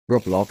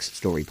Roblox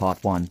Story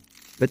Part 1.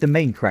 But the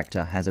main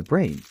character has a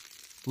brain.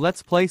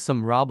 Let's play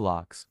some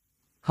Roblox.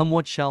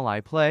 What shall I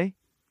play?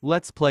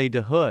 Let's play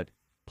the Hood.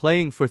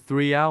 Playing for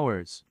 3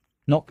 hours.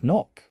 Knock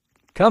knock.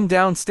 Come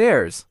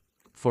downstairs.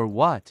 For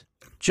what?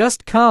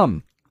 Just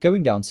come.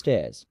 Going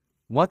downstairs.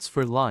 What's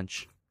for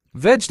lunch?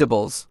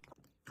 Vegetables.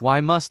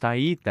 Why must I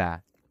eat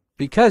that?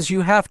 Because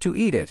you have to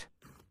eat it.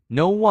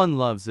 No one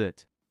loves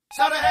it.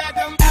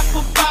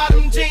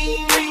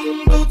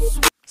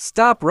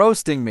 Stop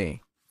roasting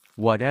me.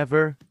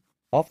 Whatever.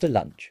 After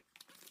lunch.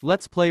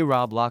 Let's play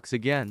Roblox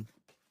again.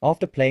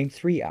 After playing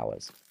 3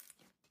 hours.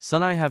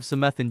 Son, I have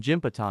some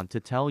Jimpatan to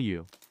tell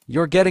you.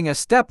 You're getting a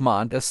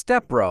stepmom, a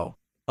stepbro.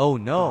 Oh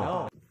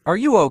no. Are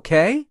you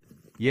okay?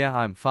 Yeah,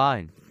 I'm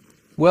fine.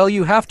 Well,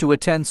 you have to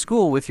attend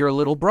school with your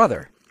little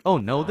brother. Oh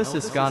no, this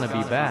is gonna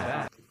be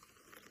bad.